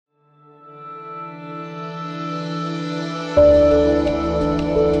Hi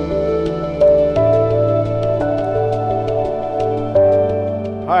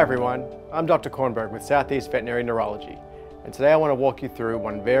everyone, I'm Dr. Kornberg with Southeast Veterinary Neurology, and today I want to walk you through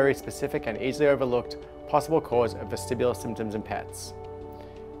one very specific and easily overlooked possible cause of vestibular symptoms in pets.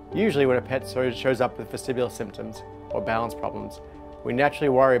 Usually when a pet shows up with vestibular symptoms or balance problems, we naturally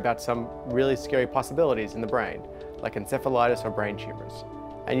worry about some really scary possibilities in the brain, like encephalitis or brain tumors.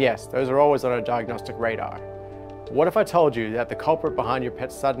 And yes, those are always on our diagnostic radar. What if I told you that the culprit behind your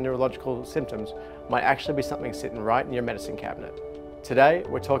pet's sudden neurological symptoms might actually be something sitting right in your medicine cabinet? Today,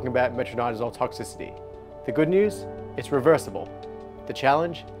 we're talking about metronidazole toxicity. The good news? It's reversible. The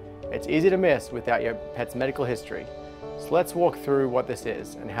challenge? It's easy to miss without your pet's medical history. So let's walk through what this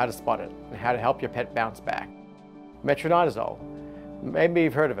is and how to spot it and how to help your pet bounce back. Metronidazole. Maybe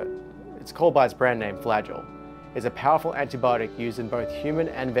you've heard of it. It's called by its brand name, Flagyl. It's a powerful antibiotic used in both human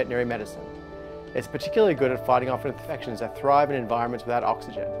and veterinary medicine. It's particularly good at fighting off infections that thrive in environments without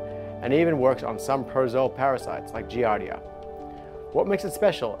oxygen, and even works on some protozoal parasites like Giardia. What makes it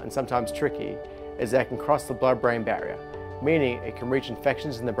special, and sometimes tricky, is that it can cross the blood-brain barrier, meaning it can reach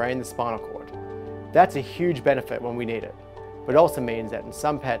infections in the brain and the spinal cord. That's a huge benefit when we need it, but it also means that in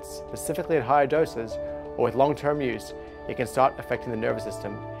some pets, specifically at higher doses or with long-term use, it can start affecting the nervous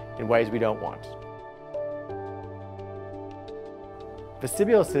system in ways we don't want.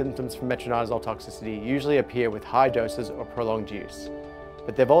 Vestibular symptoms from metronidazole toxicity usually appear with high doses or prolonged use,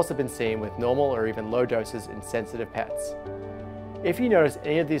 but they've also been seen with normal or even low doses in sensitive pets. If you notice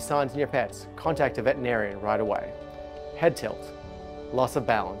any of these signs in your pets, contact a veterinarian right away. Head tilt, loss of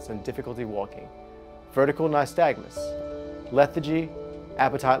balance and difficulty walking, vertical nystagmus, lethargy,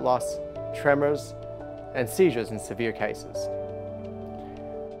 appetite loss, tremors, and seizures in severe cases.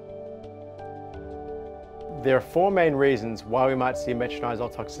 There are four main reasons why we might see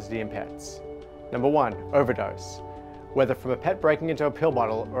metronidazole toxicity in pets. Number one, overdose. Whether from a pet breaking into a pill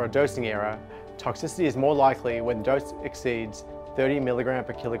bottle or a dosing error, toxicity is more likely when the dose exceeds 30 mg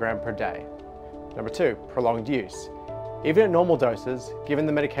per kilogram per day. Number two, prolonged use. Even at normal doses, given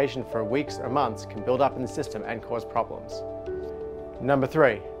the medication for weeks or months can build up in the system and cause problems. Number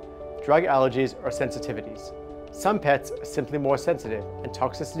three, drug allergies or sensitivities. Some pets are simply more sensitive and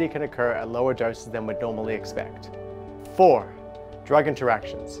toxicity can occur at lower doses than we'd normally expect. 4. Drug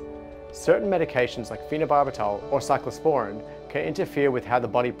interactions. Certain medications like phenobarbital or cyclosporin can interfere with how the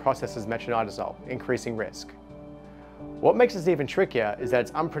body processes metronidazole, increasing risk. What makes this even trickier is that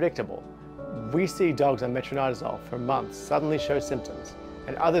it's unpredictable. We see dogs on metronidazole for months suddenly show symptoms,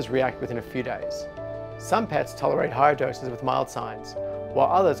 and others react within a few days. Some pets tolerate higher doses with mild signs, while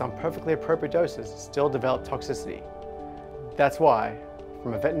others on perfectly appropriate doses still develop toxicity. That's why,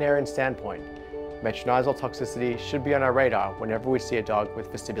 from a veterinarian standpoint, metronidazole toxicity should be on our radar whenever we see a dog with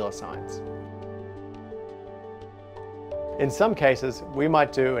vestibular signs. In some cases, we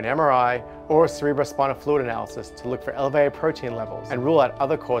might do an MRI or a cerebrospinal fluid analysis to look for elevated protein levels and rule out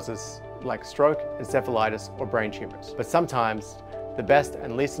other causes like stroke, encephalitis, or brain tumors. But sometimes, the best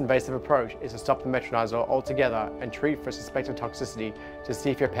and least invasive approach is to stop the metronidazole altogether and treat for suspected toxicity to see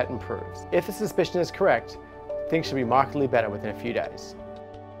if your pet improves. If the suspicion is correct, things should be markedly better within a few days.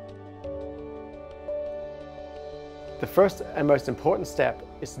 The first and most important step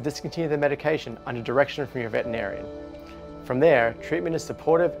is to discontinue the medication under direction from your veterinarian. From there, treatment is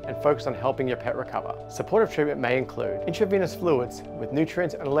supportive and focused on helping your pet recover. Supportive treatment may include intravenous fluids with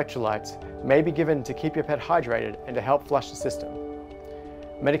nutrients and electrolytes may be given to keep your pet hydrated and to help flush the system.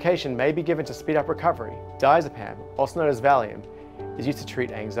 Medication may be given to speed up recovery. Diazepam, also known as Valium, is used to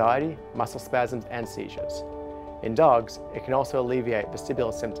treat anxiety, muscle spasms, and seizures. In dogs, it can also alleviate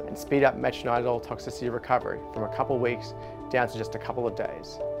vestibular symptoms and speed up metronidazole toxicity recovery from a couple weeks down to just a couple of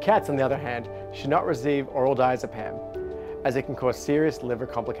days. Cats, on the other hand, should not receive oral diazepam, as it can cause serious liver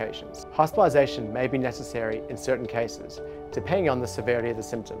complications. Hospitalization may be necessary in certain cases, depending on the severity of the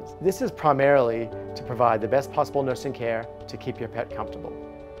symptoms. This is primarily to provide the best possible nursing care to keep your pet comfortable.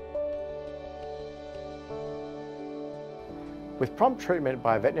 With prompt treatment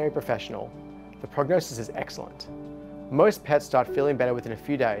by a veterinary professional, the prognosis is excellent. Most pets start feeling better within a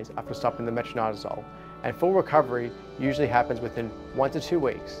few days after stopping the metronidazole, and full recovery usually happens within 1 to 2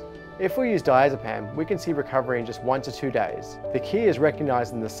 weeks. If we use diazepam, we can see recovery in just 1 to 2 days. The key is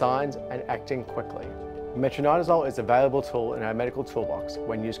recognizing the signs and acting quickly. Metronidazole is a valuable tool in our medical toolbox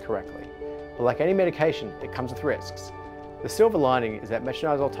when used correctly. But like any medication, it comes with risks. The silver lining is that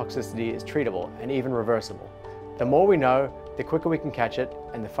metronidazole toxicity is treatable and even reversible. The more we know, the quicker we can catch it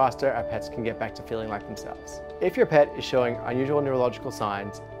and the faster our pets can get back to feeling like themselves. If your pet is showing unusual neurological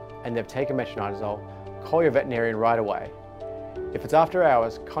signs and they've taken metronidazole, call your veterinarian right away. If it's after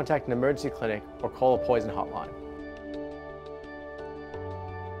hours, contact an emergency clinic or call a poison hotline.